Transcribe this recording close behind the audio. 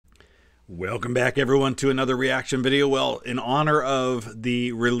Welcome back, everyone, to another reaction video. Well, in honor of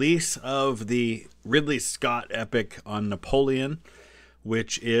the release of the Ridley Scott epic on Napoleon,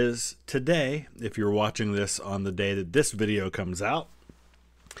 which is today, if you're watching this on the day that this video comes out,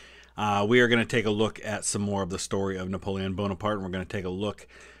 we are going to take a look at some more of the story of Napoleon Bonaparte, and we're going to take a look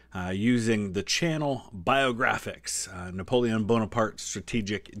using the channel Biographics, Napoleon Bonaparte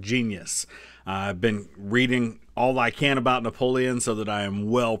Strategic Genius. I've been reading all I can about Napoleon so that I am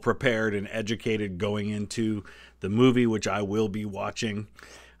well prepared and educated going into the movie, which I will be watching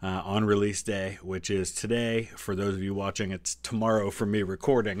on release day, which is today. For those of you watching, it's tomorrow for me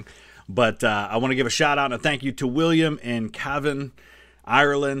recording. But I want to give a shout out and a thank you to William in Cavan,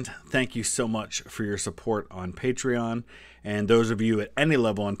 Ireland. Thank you so much for your support on Patreon. And those of you at any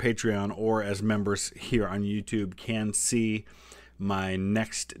level on Patreon or as members here on YouTube can see my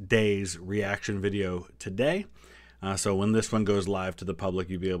next day's reaction video today. So when this one goes live to the public,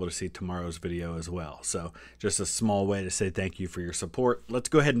 you'll be able to see tomorrow's video as well. So just a small way to say thank you for your support. Let's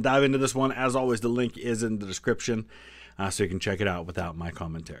go ahead and dive into this one. As always, the link is in the description, so you can check it out without my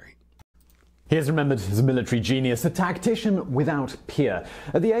commentary. He is remembered as a military genius, a tactician without peer.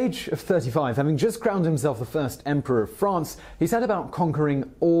 At the age of 35, having just crowned himself the first emperor of France, he set about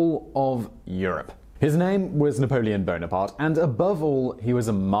conquering all of Europe. His name was Napoleon Bonaparte, and above all, he was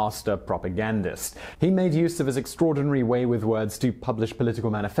a master propagandist. He made use of his extraordinary way with words to publish political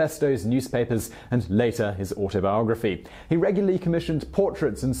manifestos, newspapers, and later his autobiography. He regularly commissioned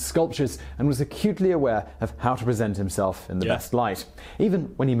portraits and sculptures and was acutely aware of how to present himself in the best light. Even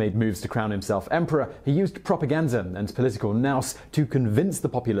when he made moves to crown himself emperor, he used propaganda and political nous to convince the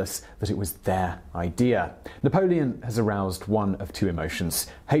populace that it was their idea. Napoleon has aroused one of two emotions: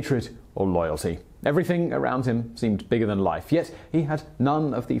 hatred or loyalty. Everything around him seemed bigger than life, yet he had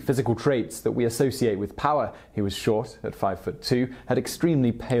none of the physical traits that we associate with power. He was short at 5'2", had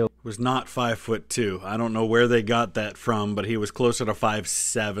extremely pale. Was not 5'2". I don't know where they got that from, but he was closer to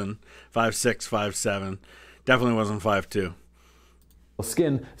 5'7", 5'6", 5'7". Definitely wasn't 5'2".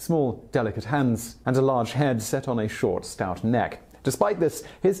 Skin, small, delicate hands, and a large head set on a short, stout neck. Despite this,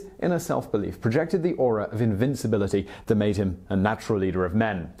 his inner self-belief projected the aura of invincibility that made him a natural leader of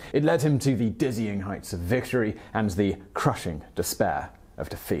men. It led him to the dizzying heights of victory and the crushing despair of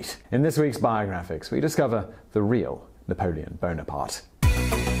defeat. In this week's Biographics, we discover the real Napoleon Bonaparte.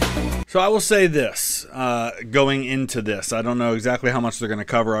 So I will say this, going into this, I don't know exactly how much they're going to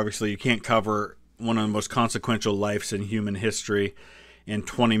cover. Obviously, you can't cover one of the most consequential lives in human history in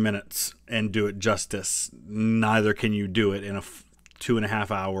 20 minutes and do it justice. Neither can you do it in a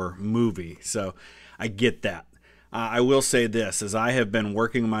 2.5-hour movie. So I get that. I will say this, as I have been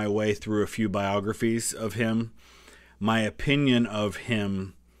working my way through a few biographies of him, my opinion of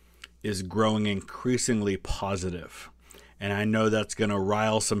him is growing increasingly positive. And I know that's going to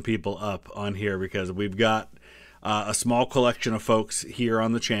rile some people up on here because we've got a small collection of folks here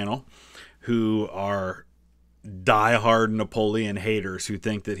on the channel who are die-hard Napoleon haters who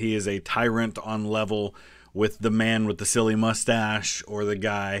think that he is a tyrant on level with the man with the silly mustache or the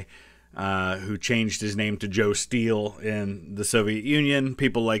guy who changed his name to Joe Steele in the Soviet Union,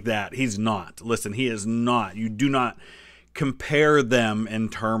 people like that. He's not. Listen, he is not. You do not compare them in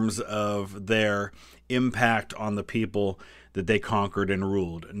terms of their impact on the people that they conquered and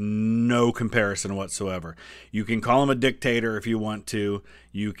ruled. No comparison whatsoever. You can call him a dictator if you want to.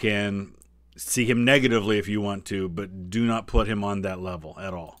 You can see him negatively if you want to, but do not put him on that level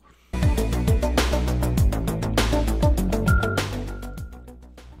at all.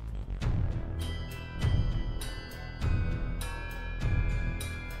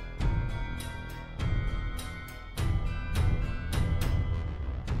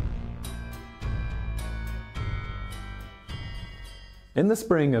 In the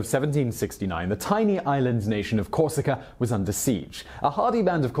spring of 1769, the tiny island nation of Corsica was under siege. A hardy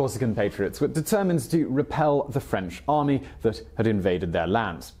band of Corsican patriots were determined to repel the French army that had invaded their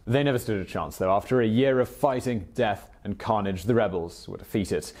lands. They never stood a chance, though. After a year of fighting, death, and carnage, the rebels were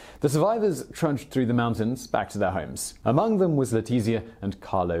defeated. The survivors trudged through the mountains back to their homes. Among them was Letizia and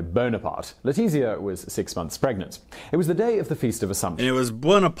Carlo Bonaparte. Letizia was 6 months pregnant. It was the day of the Feast of Assumption. And it was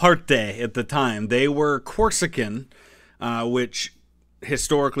Bonaparte at the time. They were Corsican, which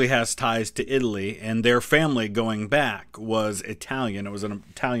historically has ties to Italy, and their family going back was Italian. It was an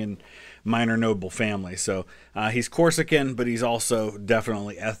Italian minor noble family. So he's Corsican, but he's also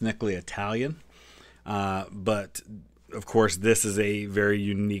definitely ethnically Italian. But of course, this is a very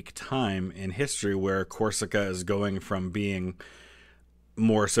unique time in history where Corsica is going from being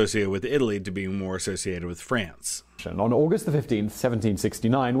more associated with Italy to being more associated with France. On August the 15th,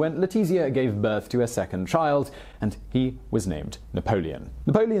 1769, when Letizia gave birth to her second child, and he was named Napoleon.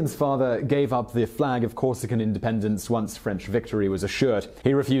 Napoleon's father gave up the flag of Corsican independence once French victory was assured.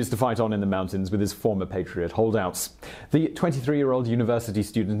 He refused to fight on in the mountains with his former patriot holdouts. The 23-year-old university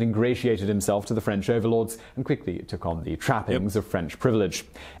student ingratiated himself to the French overlords and quickly took on the trappings of French privilege.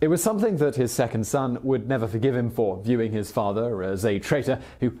 It was something that his second son would never forgive him for, viewing his father as a traitor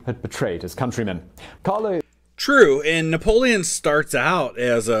who had betrayed his countrymen. Carlo True, and Napoleon starts out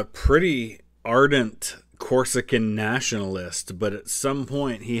as a pretty ardent Corsican nationalist, but at some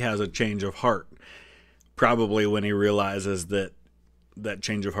point he has a change of heart, probably when he realizes that that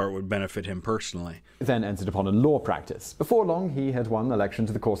change of heart would benefit him personally. Then entered upon a law practice. Before long, he had won election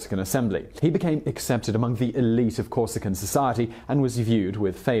to the Corsican Assembly. He became accepted among the elite of Corsican society and was viewed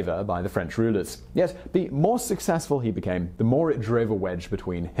with favor by the French rulers. Yet, the more successful he became, the more it drove a wedge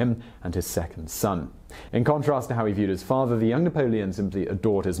between him and his second son. In contrast to how he viewed his father, the young Napoleon simply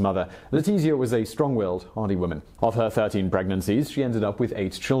adored his mother. Letizia was a strong-willed, hardy woman. Of her 13 pregnancies, she ended up with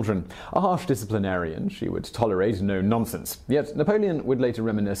 8 children. A harsh disciplinarian, she would tolerate no nonsense. Yet Napoleon would later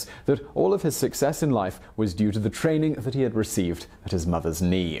reminisce that all of his success in life was due to the training that he had received at his mother's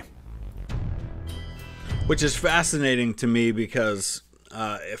knee. Which is fascinating to me because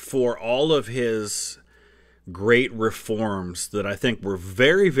for all of his great reforms that I think were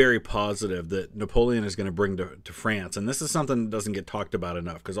very, very positive that Napoleon is going to bring to France. And this is something that doesn't get talked about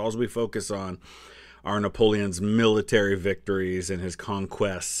enough because all we focus on are Napoleon's military victories and his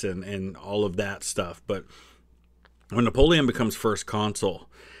conquests and all of that stuff. But when Napoleon becomes first consul,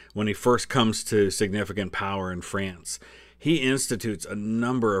 when he first comes to significant power in France, he institutes a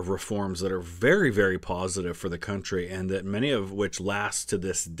number of reforms that are very, very positive for the country and that many of which last to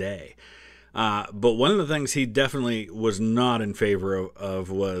this day. But one of the things he definitely was not in favor of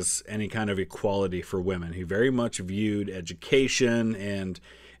was any kind of equality for women. He very much viewed education and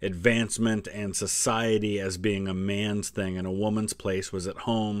advancement and society as being a man's thing, and a woman's place was at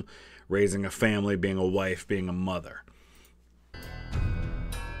home, raising a family, being a wife, being a mother.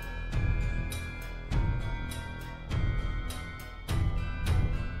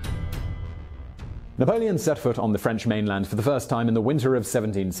 Napoleon set foot on the French mainland for the first time in the winter of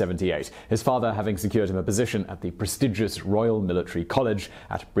 1778, his father having secured him a position at the prestigious Royal Military College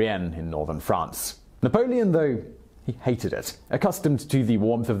at Brienne in northern France. Napoleon, though, he hated it. Accustomed to the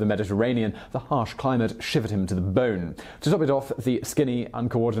warmth of the Mediterranean, the harsh climate shivered him to the bone. To top it off, the skinny,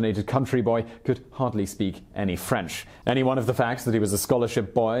 uncoordinated country boy could hardly speak any French. Any one of the facts that he was a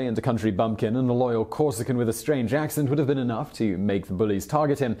scholarship boy and a country bumpkin and a loyal Corsican with a strange accent would have been enough to make the bullies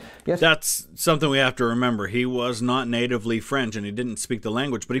target him. Yet that's something we have to remember. He was not natively French and he didn't speak the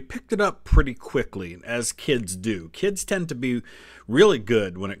language, but he picked it up pretty quickly, as kids do. Kids tend to be really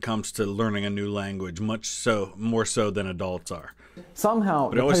good when it comes to learning a new language, much so, more so than adults are. Somehow,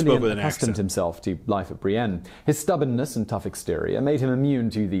 Napoleon accustomed himself to life at Brienne. His stubbornness and tough exterior made him immune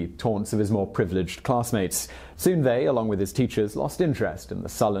to the taunts of his more privileged classmates. Soon they, along with his teachers, lost interest in the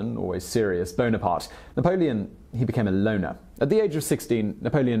sullen, always serious Bonaparte. Napoleon, he became a loner. At the age of 16,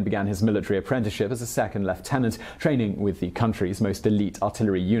 Napoleon began his military apprenticeship as a second lieutenant, training with the country's most elite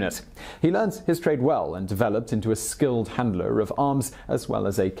artillery unit. He learned his trade well and developed into a skilled handler of arms as well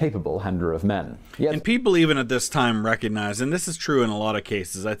as a capable handler of men. And people even at this time recognize, and this is true in a lot of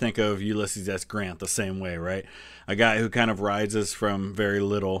cases, I think of Ulysses S. Grant the same way, right? A guy who kind of rises from very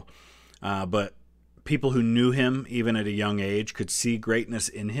little, but people who knew him even at a young age could see greatness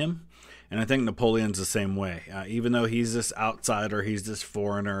in him. And I think Napoleon's the same way. Even though he's this outsider, he's this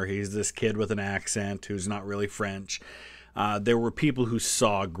foreigner, he's this kid with an accent who's not really French, there were people who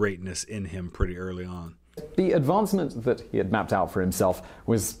saw greatness in him pretty early on. The advancement that he had mapped out for himself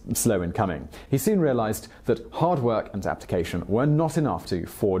was slow in coming. He soon realized that hard work and application were not enough to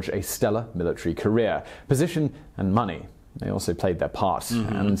forge a stellar military career. Position and money, they also played their part,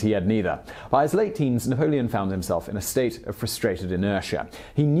 and he had neither. By his late teens, Napoleon found himself in a state of frustrated inertia.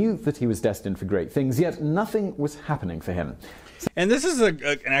 He knew that he was destined for great things, yet nothing was happening for him. And this is an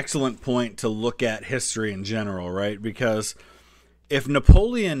excellent point to look at history in general, right? Because if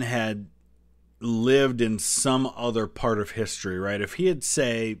Napoleon had lived in some other part of history, right? If he had,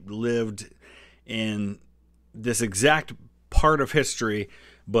 say, lived in this exact part of history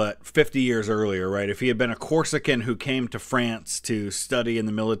but 50 years earlier, right? If he had been a Corsican who came to France to study in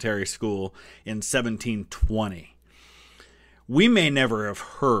the military school in 1720, we may never have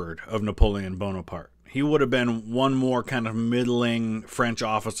heard of Napoleon Bonaparte. He would have been one more kind of middling French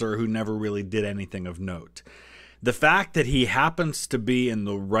officer who never really did anything of note. The fact that he happens to be in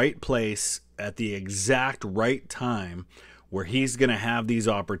the right place at the exact right time where he's going to have these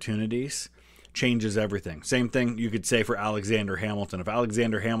opportunities changes everything. Same thing you could say for Alexander Hamilton. If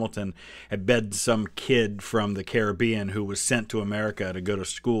Alexander Hamilton had been some kid from the Caribbean who was sent to America to go to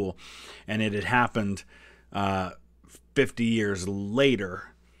school, and it had happened 50 years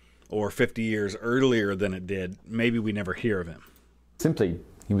later or 50 years earlier than it did, maybe we never hear of him. Simply,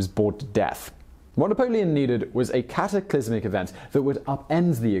 he was bored to death. What Napoleon needed was a cataclysmic event that would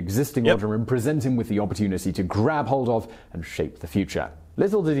upend the existing order and present him with the opportunity to grab hold of and shape the future.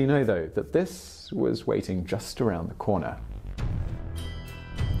 Little did he know, though, that this was waiting just around the corner.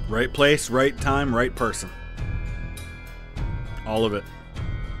 Right place, right time, right person. All of it.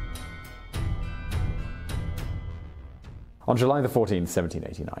 On July the 14th,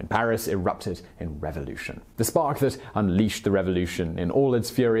 1789, Paris erupted in revolution. The spark that unleashed the revolution in all its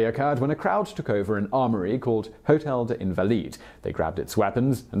fury occurred when a crowd took over an armory called Hôtel des Invalides. They grabbed its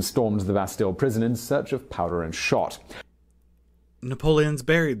weapons and stormed the Bastille prison in search of powder and shot. Napoleon's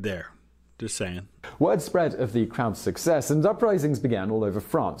buried there. Just saying. Word spread of the crowd's success, and uprisings began all over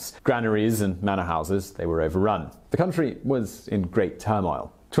France. Granaries and manor houses, they were overrun. The country was in great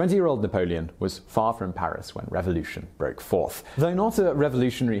turmoil. 20-year-old Napoleon was far from Paris when revolution broke forth. Though not a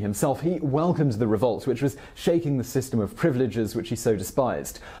revolutionary himself, he welcomed the revolt, which was shaking the system of privileges which he so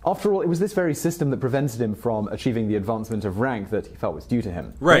despised. After all, it was this very system that prevented him from achieving the advancement of rank that he felt was due to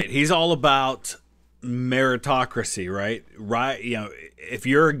him. Right. He's all about meritocracy, right? Right. You know, if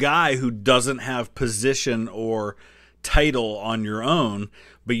you're a guy who doesn't have position or title on your own,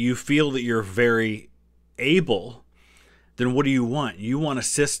 but you feel that you're very able, then what do you want? You want a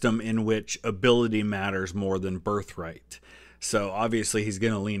system in which ability matters more than birthright. So obviously he's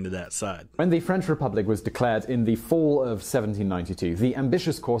going to lean to that side. When the French Republic was declared in the fall of 1792, the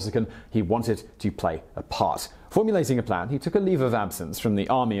ambitious Corsican, he wanted to play a part. Formulating a plan, he took a leave of absence from the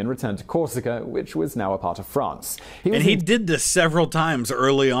army and returned to Corsica, which was now a part of France. He did this several times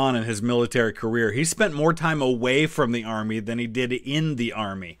early on in his military career. He spent more time away from the army than he did in the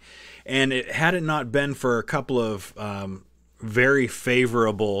army. And had it not been for a couple of very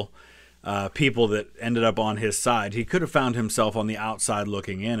favorable people that ended up on his side, he could have found himself on the outside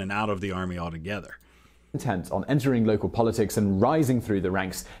looking in and out of the army altogether. Intent on entering local politics and rising through the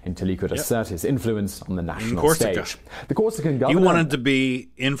ranks until he could assert his influence on the national stage. The Corsican governor... He wanted to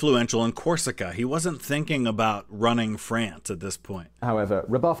be influential in Corsica. He wasn't thinking about running France at this point. However,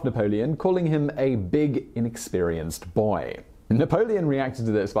 rebuffed Napoleon, calling him a big, inexperienced boy. Napoleon reacted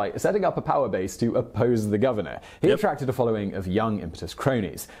to this by setting up a power base to oppose the governor. He attracted a following of young, impetuous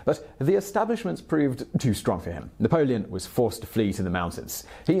cronies, but the establishments proved too strong for him. Napoleon was forced to flee to the mountains.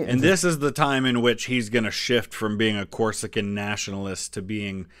 And this is the time in which he's going to shift from being a Corsican nationalist to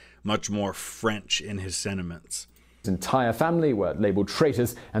being much more French in his sentiments. His entire family were labeled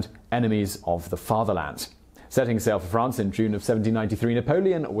traitors and enemies of the fatherland. Setting sail for France in June of 1793,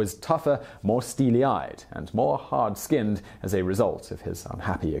 Napoleon was tougher, more steely-eyed, and more hard-skinned as a result of his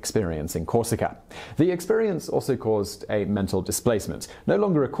unhappy experience in Corsica. The experience also caused a mental displacement. No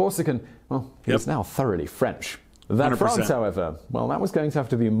longer a Corsican, well, he was now thoroughly French. That 100%. France, however, well, that was going to have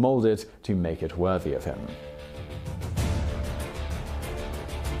to be molded to make it worthy of him.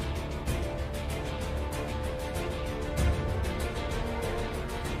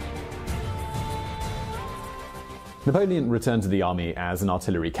 Napoleon returned to the army as an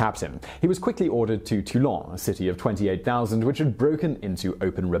artillery captain. He was quickly ordered to Toulon, a city of 28,000 which had broken into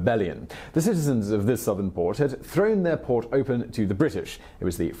open rebellion. The citizens of this southern port had thrown their port open to the British. It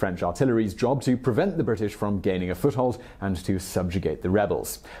was the French artillery's job to prevent the British from gaining a foothold and to subjugate the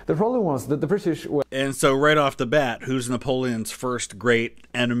rebels. The problem was that the British were... And so right off the bat, who's Napoleon's first great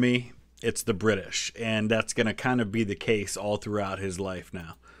enemy? It's the British. And that's going to kind of be the case all throughout his life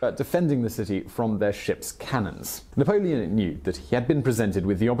now. Defending the city from their ships' cannons. Napoleon knew that he had been presented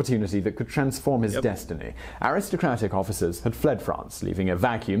with the opportunity that could transform his destiny. Aristocratic officers had fled France, leaving a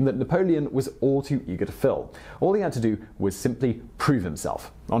vacuum that Napoleon was all too eager to fill. All he had to do was simply prove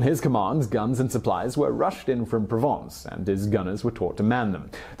himself. On his commands, guns and supplies were rushed in from Provence, and his gunners were taught to man them.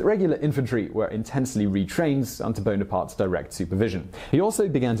 The regular infantry were intensely retrained under Bonaparte's direct supervision. He also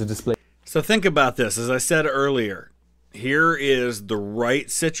began to display... So think about this. As I said earlier, here is the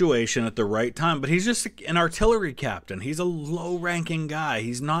right situation at the right time, but he's just an artillery captain. He's a low-ranking guy.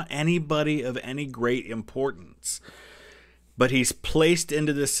 He's not anybody of any great importance. But he's placed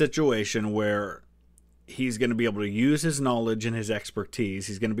into this situation where he's going to be able to use his knowledge and his expertise.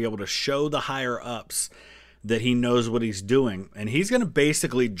 He's going to be able to show the higher-ups that he knows what he's doing. And he's going to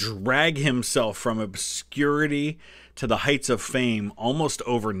basically drag himself from obscurity to the heights of fame almost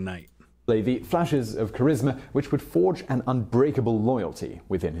overnight. The flashes of charisma which would forge an unbreakable loyalty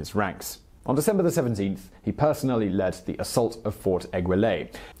within his ranks. On December the 17th, he personally led the assault of Fort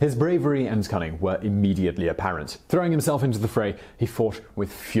Aiguillet. His bravery and cunning were immediately apparent. Throwing himself into the fray, he fought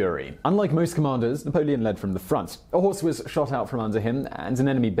with fury. Unlike most commanders, Napoleon led from the front. A horse was shot out from under him, and an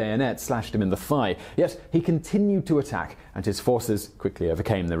enemy bayonet slashed him in the thigh. Yet he continued to attack, and his forces quickly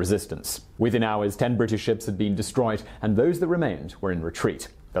overcame the resistance. Within hours, 10 British ships had been destroyed, and those that remained were in retreat.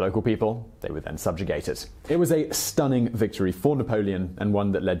 The local people, they were then subjugated. It was a stunning victory for Napoleon, and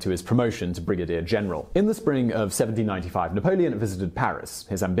one that led to his promotion to brigadier general. In the spring of 1795, Napoleon visited Paris,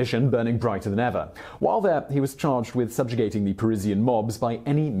 his ambition burning brighter than ever. While there, he was charged with subjugating the Parisian mobs by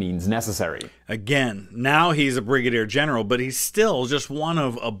any means necessary. Again, now he's a brigadier general, but he's still just one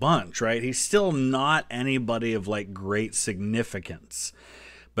of a bunch, right? He's still not anybody of like great significance.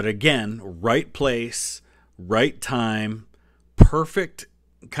 But again, right place, right time, perfect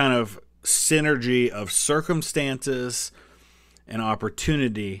kind of synergy of circumstances and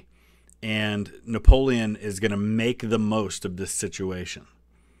opportunity, and Napoleon is going to make the most of this situation.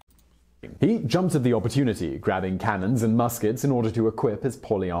 He jumped at the opportunity, grabbing cannons and muskets in order to equip his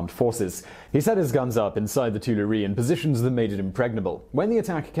poorly armed forces. He set his guns up inside the Tuileries in positions that made it impregnable. When the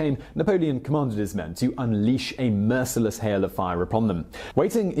attack came, Napoleon commanded his men to unleash a merciless hail of fire upon them.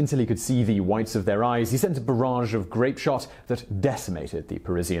 Waiting until he could see the whites of their eyes, he sent a barrage of grape shot that decimated the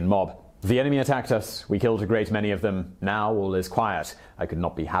Parisian mob. "The enemy attacked us. We killed a great many of them. Now all is quiet. I could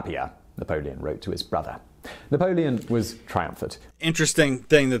not be happier," Napoleon wrote to his brother. Napoleon was triumphant. Interesting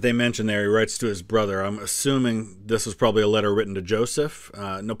thing that they mentioned there, he writes to his brother. I'm assuming this was probably a letter written to Joseph.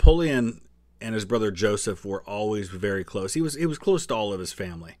 Napoleon and his brother Joseph were always very close. He was close to all of his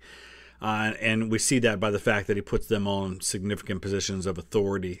family. And we see that by the fact that he puts them on significant positions of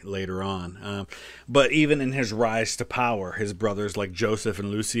authority later on. But even in his rise to power, his brothers like Joseph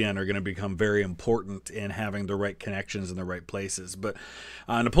and Lucien are going to become very important in having the right connections in the right places. But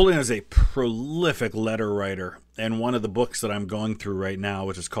Napoleon is a prolific letter writer. And one of the books that I'm going through right now,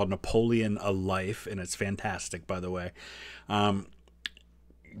 which is called Napoleon, A Life, and it's fantastic, by the way,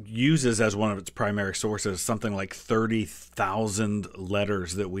 uses as one of its primary sources something like 30,000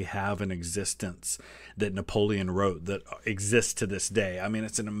 letters that we have in existence that Napoleon wrote that exist to this day. I mean,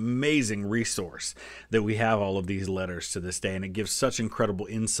 it's an amazing resource that we have all of these letters to this day, and it gives such incredible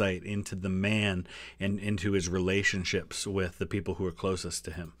insight into the man and into his relationships with the people who are closest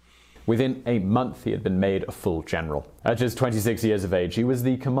to him. Within a month, he had been made a full general. At just 26 years of age, he was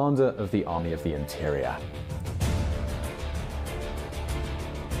the commander of the Army of the Interior.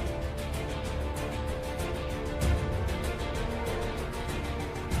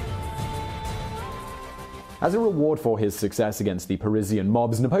 As a reward for his success against the Parisian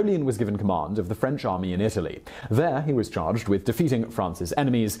mobs, Napoleon was given command of the French army in Italy. There, he was charged with defeating France's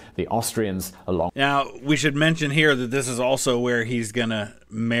enemies, the Austrians, along. Now, we should mention here that this is also where he's going to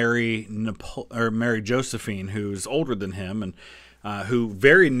marry Josephine, who's older than him, and who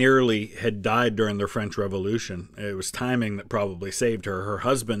very nearly had died during the French Revolution. It was timing that probably saved her. Her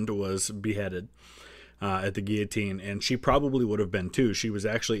husband was beheaded at the guillotine, and she probably would have been too. She was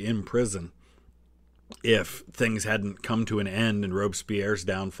actually in prison if things hadn't come to an end and Robespierre's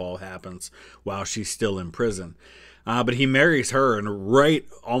downfall happens while she's still in prison. But he marries her, and right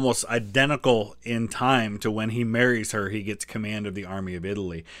almost identical in time to when he marries her, he gets command of the Army of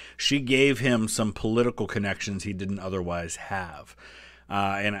Italy. She gave him some political connections he didn't otherwise have.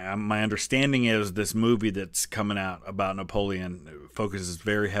 And my understanding is this movie that's coming out about Napoleon focuses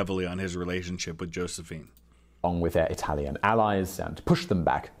very heavily on his relationship with Josephine, along with their Italian allies, and pushed them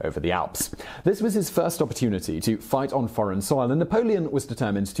back over the Alps. This was his first opportunity to fight on foreign soil, and Napoleon was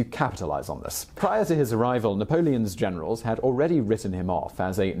determined to capitalize on this. Prior to his arrival, Napoleon's generals had already written him off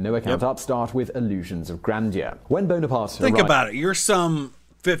as a no-account upstart with illusions of grandeur. When Bonaparte Think about it. You're some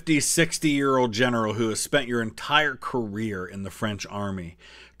 50, 60-year-old general who has spent your entire career in the French army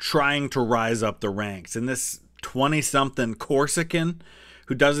trying to rise up the ranks, and this 20-something Corsican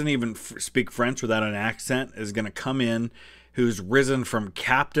who doesn't even speak French without an accent is going to come in, who's risen from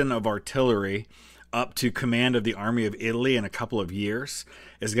captain of artillery up to command of the Army of Italy in a couple of years,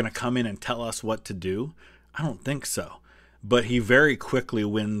 is going to come in and tell us what to do? I don't think so. But he very quickly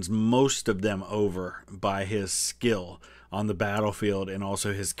wins most of them over by his skill on the battlefield and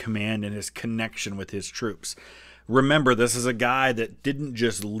also his command and his connection with his troops. Remember, this is a guy that didn't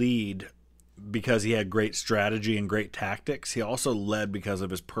just lead because he had great strategy and great tactics. He also led because of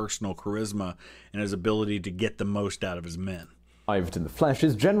his personal charisma and his ability to get the most out of his men. Arrived in the flesh,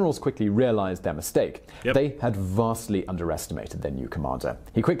 his generals quickly realized their mistake. Yep. They had vastly underestimated their new commander.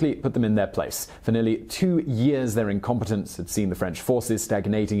 He quickly put them in their place. For nearly 2 years, their incompetence had seen the French forces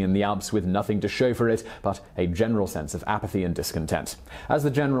stagnating in the Alps with nothing to show for it but a general sense of apathy and discontent. As the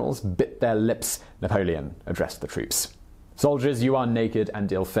generals bit their lips, Napoleon addressed the troops. "Soldiers, you are naked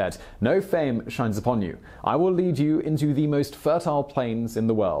and ill-fed. No fame shines upon you. I will lead you into the most fertile plains in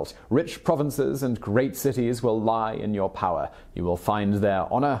the world. Rich provinces and great cities will lie in your power. You will find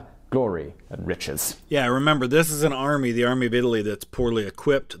there honor, glory, and riches." Yeah, remember, this is an army, the army of Italy, that's poorly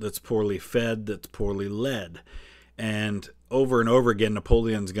equipped, that's poorly fed, that's poorly led. And over again,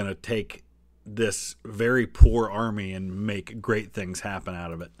 Napoleon's going to take this very poor army and make great things happen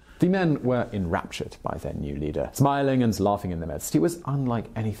out of it. The men were enraptured by their new leader. Smiling and laughing in the midst, he was unlike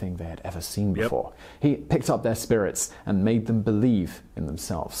anything they had ever seen before. He picked up their spirits and made them believe in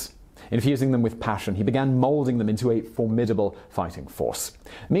themselves. Infusing them with passion, he began molding them into a formidable fighting force.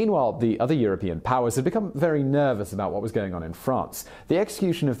 Meanwhile, the other European powers had become very nervous about what was going on in France. The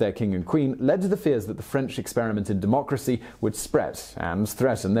execution of their king and queen led to the fears that the French experiment in democracy would spread and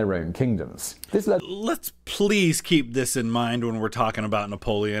threaten their own kingdoms. Let's please keep this in mind when we're talking about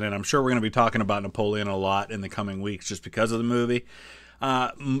Napoleon, and I'm sure we're going to be talking about Napoleon a lot in the coming weeks just because of the movie.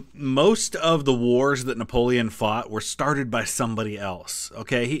 Most of the wars that Napoleon fought were started by somebody else.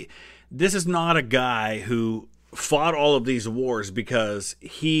 Okay, this is not a guy who fought all of these wars because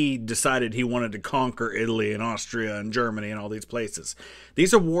he decided he wanted to conquer Italy and Austria and Germany and all these places.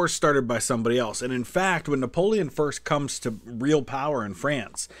 These are wars started by somebody else. And in fact, when Napoleon first comes to real power in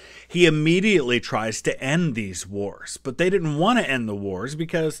France, he immediately tries to end these wars. But they didn't want to end the wars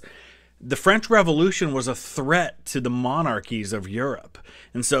because the French Revolution was a threat to the monarchies of Europe.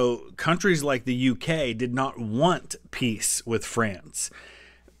 And so countries like the UK did not want peace with France.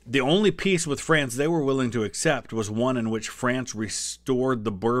 The only peace with France they were willing to accept was one in which France restored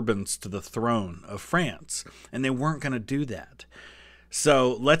the Bourbons to the throne of France. And they weren't going to do that.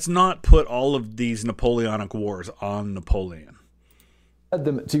 So let's not put all of these Napoleonic wars on Napoleon. Led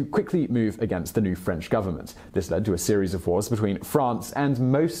them to quickly move against the new French government. This led to a series of wars between France and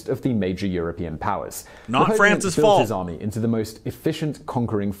most of the major European powers. Not France's built fault. His army into the most efficient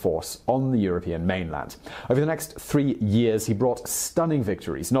conquering force on the European mainland. Over the next 3 years, he brought stunning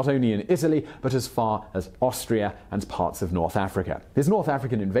victories, not only in Italy, but as far as Austria and parts of North Africa. His North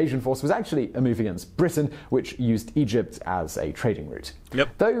African invasion force was actually a move against Britain, which used Egypt as a trading route.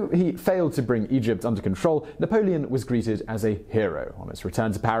 Though he failed to bring Egypt under control, Napoleon was greeted as a hero on his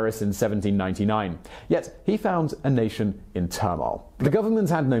return to Paris in 1799. Yet he found a nation in turmoil. The government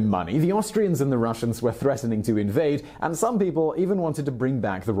had no money, the Austrians and the Russians were threatening to invade, and some people even wanted to bring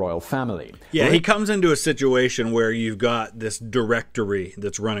back the royal family. Yeah, he comes into a situation where you've got this directory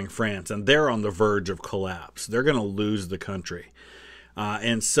that's running France, and they're on the verge of collapse. They're going to lose the country.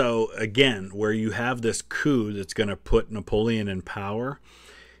 And so, again, where you have this coup that's going to put Napoleon in power,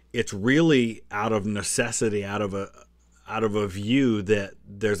 it's really out of necessity, out of a view that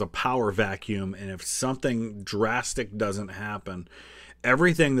there's a power vacuum, and if something drastic doesn't happen,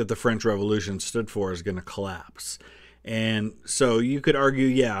 everything that the French Revolution stood for is going to collapse. And so you could argue,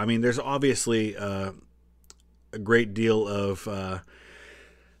 yeah, I mean, there's obviously a great deal of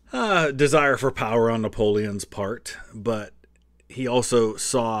desire for power on Napoleon's part, but he also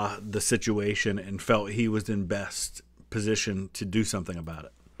saw the situation and felt he was in best position to do something about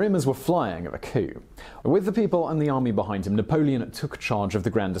it. Rumors were flying of a coup. With the people and the army behind him, Napoleon took charge of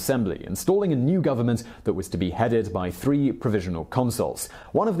the Grand Assembly, installing a new government that was to be headed by 3 provisional consuls.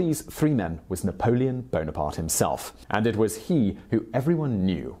 One of these 3 men was Napoleon Bonaparte himself, and it was he who everyone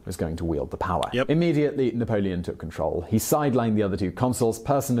knew was going to wield the power. Immediately, Napoleon took control. He sidelined the other 2 consuls,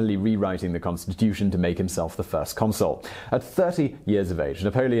 personally rewriting the constitution to make himself the first consul. At 30 years of age,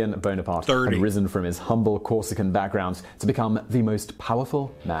 Napoleon Bonaparte had risen from his humble Corsican background to become the most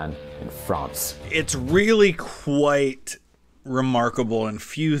powerful man in France. It's really quite remarkable, and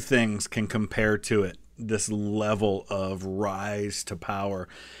few things can compare to it, this level of rise to power.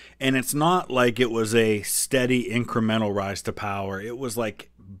 And it's not like it was a steady incremental rise to power. It was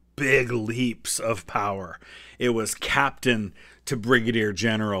like big leaps of power. It was captain to brigadier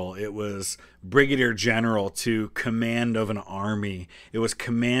general. It was brigadier general to command of an army. It was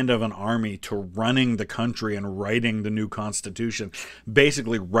command of an army to running the country and writing the new constitution,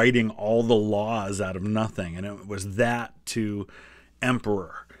 basically writing all the laws out of nothing. And it was that to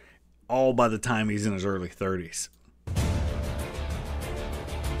emperor, all by the time he's in his early 30s.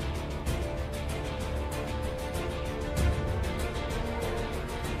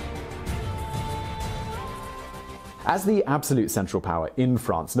 As the absolute central power in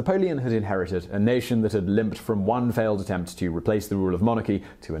France, Napoleon had inherited a nation that had limped from one failed attempt to replace the rule of monarchy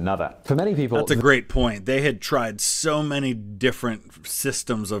to another. For many people... That's a great point. They had tried so many different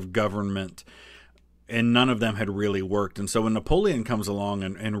systems of government, and none of them had really worked. And so when Napoleon comes along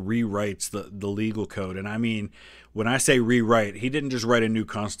and rewrites the legal code, and I mean, when I say rewrite, he didn't just write a new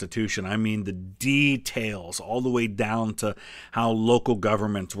constitution. I mean the details all the way down to how local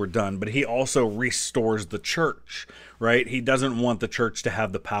governments were done. But he also restores the church, right? He doesn't want the church to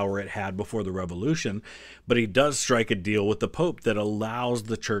have the power it had before the revolution, but he does strike a deal with the Pope that allows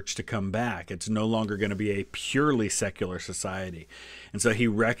the church to come back. It's no longer going to be a purely secular society. And so he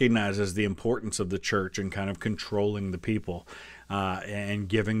recognizes the importance of the church and kind of controlling the people. And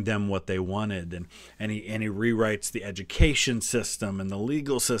giving them what they wanted, and he rewrites the education system and the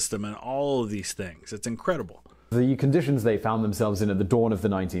legal system and all of these things. It's incredible. The conditions they found themselves in at the dawn of the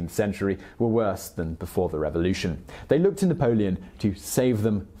 19th century were worse than before the revolution. They looked to Napoleon to save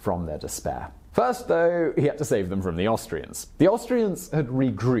them from their despair. First, though, he had to save them from the Austrians. The Austrians had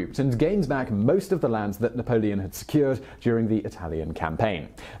regrouped and gained back most of the lands that Napoleon had secured during the Italian campaign.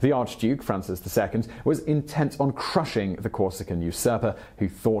 The Archduke, Francis II, was intent on crushing the Corsican usurper who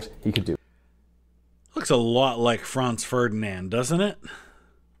thought he could do. Looks a lot like Franz Ferdinand, doesn't it?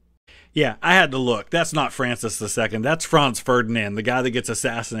 Yeah, I had to look. That's not Francis II. That's Franz Ferdinand, the guy that gets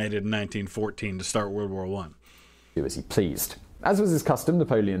assassinated in 1914 to start World War I. Do as he pleased. As was his custom,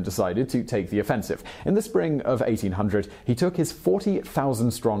 Napoleon decided to take the offensive. In the spring of 1800, he took his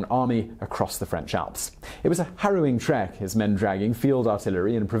 40,000-strong army across the French Alps. It was a harrowing trek, his men dragging field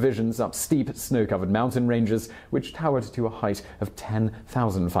artillery and provisions up steep, snow-covered mountain ranges, which towered to a height of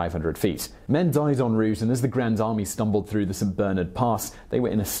 10,500 feet. Men died en route, and as the Grand Army stumbled through the St. Bernard Pass, they were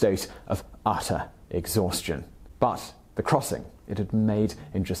in a state of utter exhaustion. But the crossing it had been made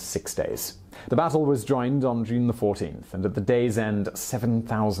in just 6 days. The battle was joined on June the 14th, and at the day's end,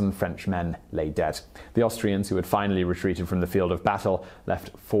 7,000 French men lay dead. The Austrians, who had finally retreated from the field of battle,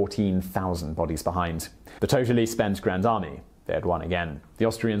 left 14,000 bodies behind. The totally spent Grand Army, they had won again. The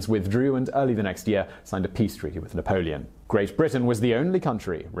Austrians withdrew and early the next year signed a peace treaty with Napoleon. Great Britain was the only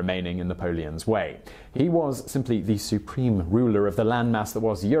country remaining in Napoleon's way. He was simply the supreme ruler of the landmass that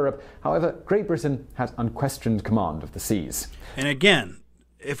was Europe. However, Great Britain had unquestioned command of the seas. And again,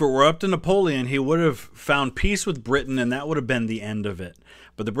 if it were up to Napoleon, he would have found peace with Britain, and that would have been the end of it.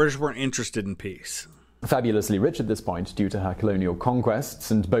 But the British weren't interested in peace. Fabulously rich at this point due to her colonial conquests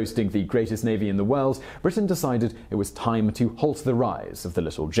and boasting the greatest navy in the world, Britain decided it was time to halt the rise of the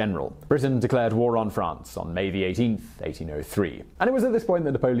little general. Britain declared war on France on May the 18th, 1803. And it was at this point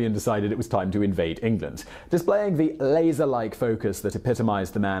that Napoleon decided it was time to invade England. Displaying the laser-like focus that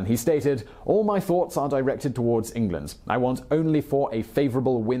epitomized the man, he stated, "All my thoughts are directed towards England. I want only for a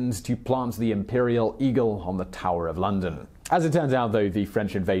favorable wind to plant the imperial eagle on the Tower of London." As it turned out, though, the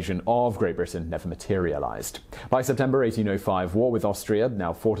French invasion of Great Britain never materialized. By September 1805, war with Austria,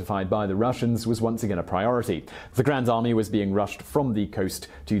 now fortified by the Russians, was once again a priority. The Grand Army was being rushed from the coast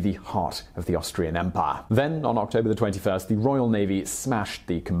to the heart of the Austrian Empire. Then, on October the 21st, the Royal Navy smashed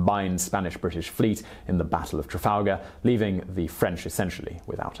the combined Spanish-British fleet in the Battle of Trafalgar, leaving the French essentially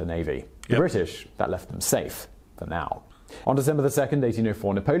without a navy. The British, that left them safe for now. On December 2nd,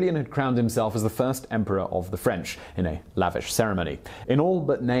 1804, Napoleon had crowned himself as the first emperor of the French in a lavish ceremony. In all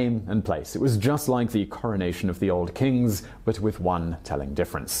but name and place, it was just like the coronation of the old kings, but with one telling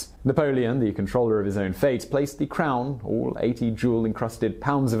difference. Napoleon, the controller of his own fate, placed the crown, all 80 jewel-encrusted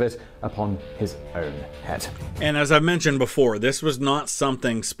pounds of it, upon his own head. And as I mentioned before, this was not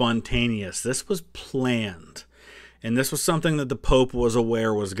something spontaneous. This was planned. And this was something that the Pope was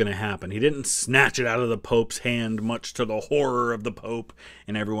aware was going to happen. He didn't snatch it out of the Pope's hand, much to the horror of the Pope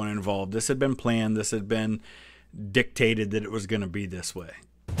and everyone involved. This had been planned. This had been dictated that it was going to be this way.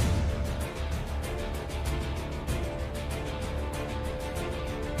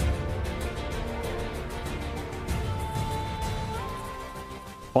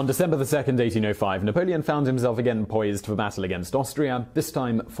 On December 2nd, 1805, Napoleon found himself again poised for battle against Austria, this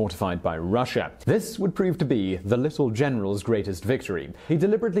time fortified by Russia. This would prove to be the little general's greatest victory. He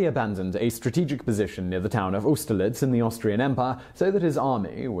deliberately abandoned a strategic position near the town of Austerlitz in the Austrian Empire so that his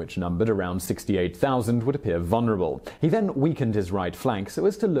army, which numbered around 68,000, would appear vulnerable. He then weakened his right flank so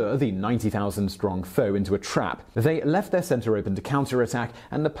as to lure the 90,000-strong foe into a trap. They left their center open to counterattack,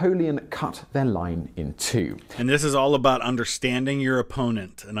 and Napoleon cut their line in two. And this is all about understanding your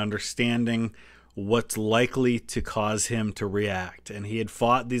opponent and understanding what's likely to cause him to react. And he had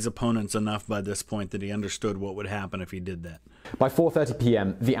fought these opponents enough by this point that he understood what would happen if he did that. By 4:30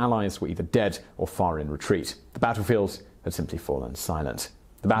 p.m., the Allies were either dead or far in retreat. The battlefield had simply fallen silent.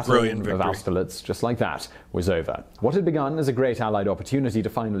 The Battle Brilliant of victory. Austerlitz, just like that, was over. What had begun as a great Allied opportunity to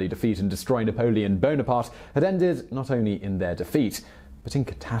finally defeat and destroy Napoleon Bonaparte had ended not only in their defeat, but in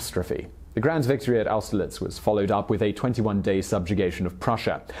catastrophe. The grand victory at Austerlitz was followed up with a 21-day subjugation of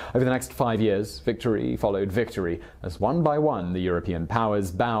Prussia. Over the next 5 years, victory followed victory, as one by one the European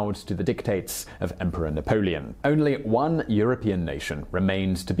powers bowed to the dictates of Emperor Napoleon. Only one European nation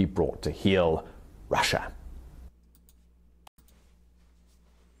remained to be brought to heel: Russia.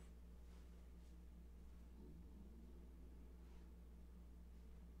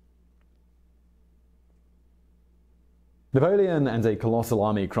 Napoleon and a colossal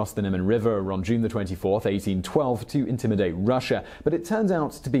army crossed the Niemen River on June 24, 1812, to intimidate Russia, but it turned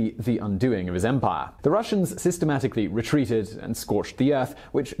out to be the undoing of his empire. The Russians systematically retreated and scorched the earth,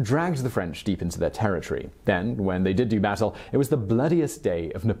 which dragged the French deep into their territory. Then, when they did do battle, it was the bloodiest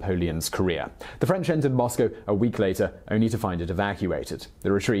day of Napoleon's career. The French entered Moscow a week later, only to find it evacuated.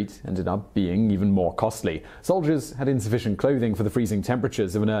 The retreat ended up being even more costly. Soldiers had insufficient clothing for the freezing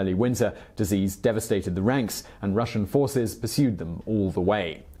temperatures of an early winter, disease devastated the ranks, and Russian forces pursued them all the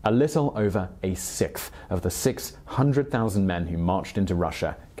way. A little over a sixth of the 600,000 men who marched into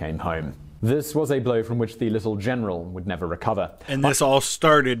Russia came home. This was a blow from which the little general would never recover. And this all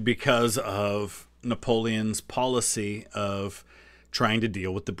started because of Napoleon's policy of trying to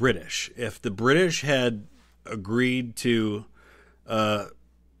deal with the British. If the British had agreed to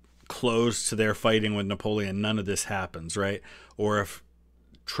close to their fighting with Napoleon, none of this happens, right? Or if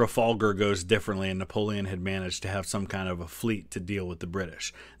Trafalgar goes differently and Napoleon had managed to have some kind of a fleet to deal with the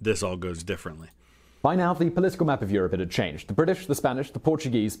British, this all goes differently. By now, the political map of Europe had changed. The British, the Spanish, the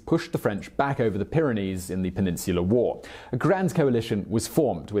Portuguese pushed the French back over the Pyrenees in the Peninsular War. A grand coalition was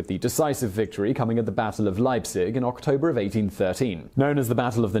formed, with the decisive victory coming at the Battle of Leipzig in October of 1813. Known as the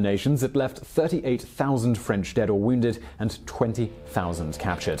Battle of the Nations, it left 38,000 French dead or wounded and 20,000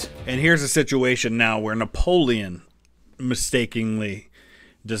 captured. And here's a situation now where Napoleon mistakenly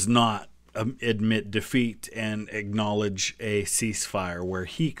does not admit defeat and acknowledge a ceasefire, where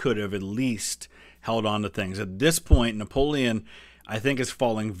he could have at least held on to things. At this point, Napoleon, I think, is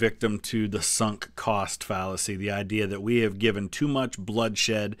falling victim to the sunk cost fallacy, the idea that we have given too much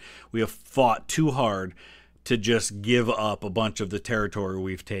bloodshed, we have fought too hard to just give up a bunch of the territory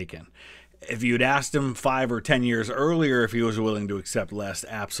we've taken. If you'd asked him 5 or 10 years earlier if he was willing to accept less,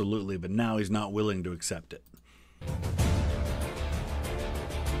 absolutely, but now he's not willing to accept it.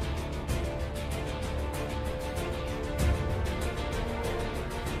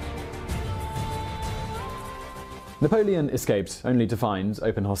 Napoleon escaped, only to find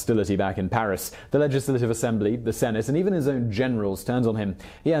open hostility back in Paris. The Legislative Assembly, the Senate, and even his own generals turned on him.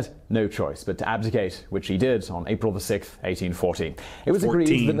 He had no choice but to abdicate, which he did on April 6, 1840. It was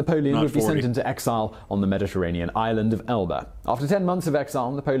agreed that Napoleon would be sent into exile on the Mediterranean island of Elba. After 10 months of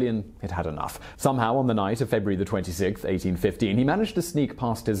exile, Napoleon had had enough. Somehow, on the night of February 26, 1815, he managed to sneak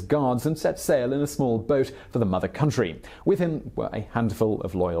past his guards and set sail in a small boat for the mother country. With him were a handful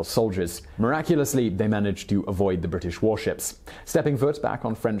of loyal soldiers. Miraculously, they managed to avoid the British warships. Stepping foot back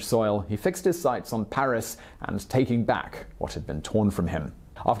on French soil, he fixed his sights on Paris and taking back what had been torn from him.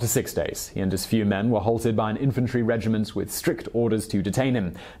 After 6 days, he and his few men were halted by an infantry regiment with strict orders to detain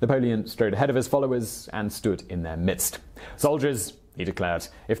him. Napoleon strode ahead of his followers and stood in their midst. "Soldiers," he declared,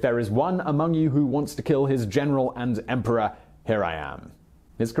 "if there is one among you who wants to kill his general and emperor, here I am."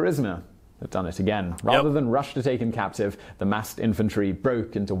 His charisma had done it again. Rather than rush to take him captive, the massed infantry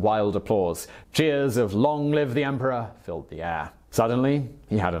broke into wild applause. Cheers of "Long live the Emperor" filled the air. Suddenly,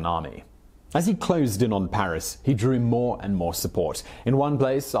 he had an army. As he closed in on Paris, he drew more and more support. In one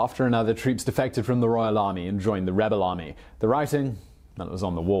place after another, troops defected from the royal army and joined the rebel army. The writing, that was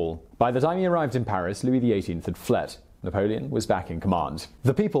on the wall. By the time he arrived in Paris, Louis XVIII had fled. Napoleon was back in command.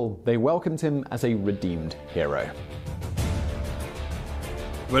 The people, they welcomed him as a redeemed hero.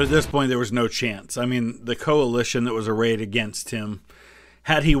 But at this point, there was no chance. I mean, the coalition that was arrayed against him,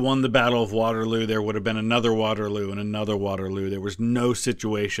 had he won the Battle of Waterloo, there would have been another Waterloo and another Waterloo. There was no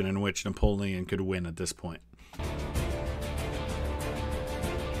situation in which Napoleon could win at this point.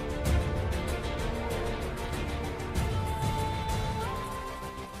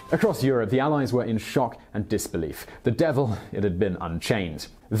 Across Europe, the Allies were in shock and disbelief. The devil, it had been unchained.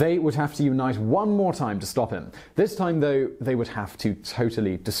 They would have to unite one more time to stop him. This time, though, they would have to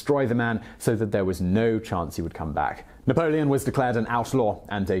totally destroy the man so that there was no chance he would come back. Napoleon was declared an outlaw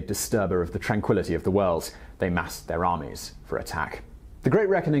and a disturber of the tranquility of the world. They massed their armies for attack. The Great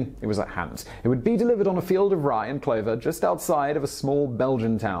Reckoning, it was at hand. It would be delivered on a field of rye and clover just outside of a small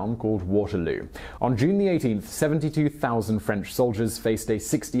Belgian town called Waterloo. On June the 18th, 72,000 French soldiers faced a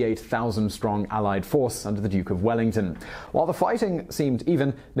 68,000-strong Allied force under the Duke of Wellington. While the fighting seemed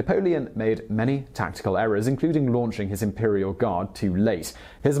even, Napoleon made many tactical errors, including launching his Imperial Guard too late.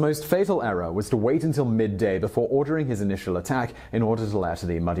 His most fatal error was to wait until midday before ordering his initial attack in order to let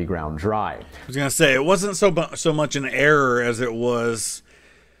the muddy ground dry. I was going to say, it wasn't so much an error as it was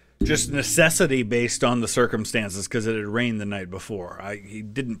just necessity based on the circumstances, because it had rained the night before. He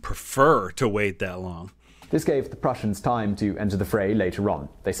didn't prefer to wait that long. This gave the Prussians time to enter the fray later on.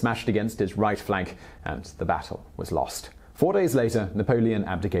 They smashed against his right flank, and the battle was lost. 4 days later, Napoleon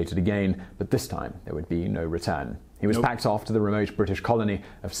abdicated again, but this time there would be no return. He was packed off to the remote British colony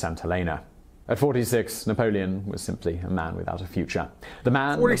of St. Helena. At 46, Napoleon was simply a man without a future. The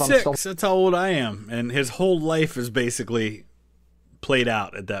man 46, that's how old I am, and his whole life is basically played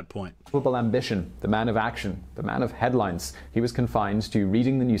out at that point. Ambition, the man of action, the man of headlines. He was confined to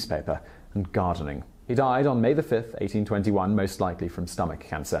reading the newspaper and gardening. He died on May the 5th, 1821, most likely from stomach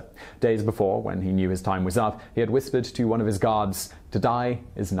cancer. Days before, when he knew his time was up, he had whispered to one of his guards, "To die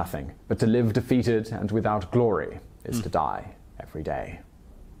is nothing, but to live defeated and without glory is to die every day."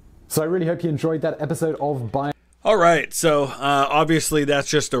 So I really hope you enjoyed that episode of All right, so obviously that's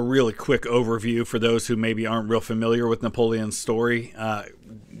just a really quick overview for those who maybe aren't real familiar with Napoleon's story.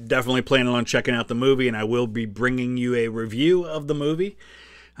 Definitely planning on checking out the movie, and I will be bringing you a review of the movie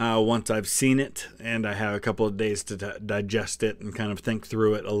once I've seen it, and I have a couple of days to digest it and kind of think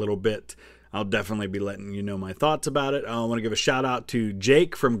through it a little bit. I'll definitely be letting you know my thoughts about it. I want to give a shout out to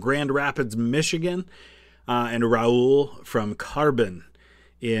Jake from Grand Rapids, Michigan, and Raul from Carbon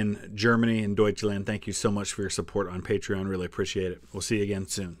in Germany and Deutschland. Thank you so much for your support on Patreon. Really appreciate it. We'll see you again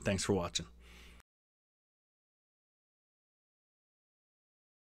soon. Thanks for watching.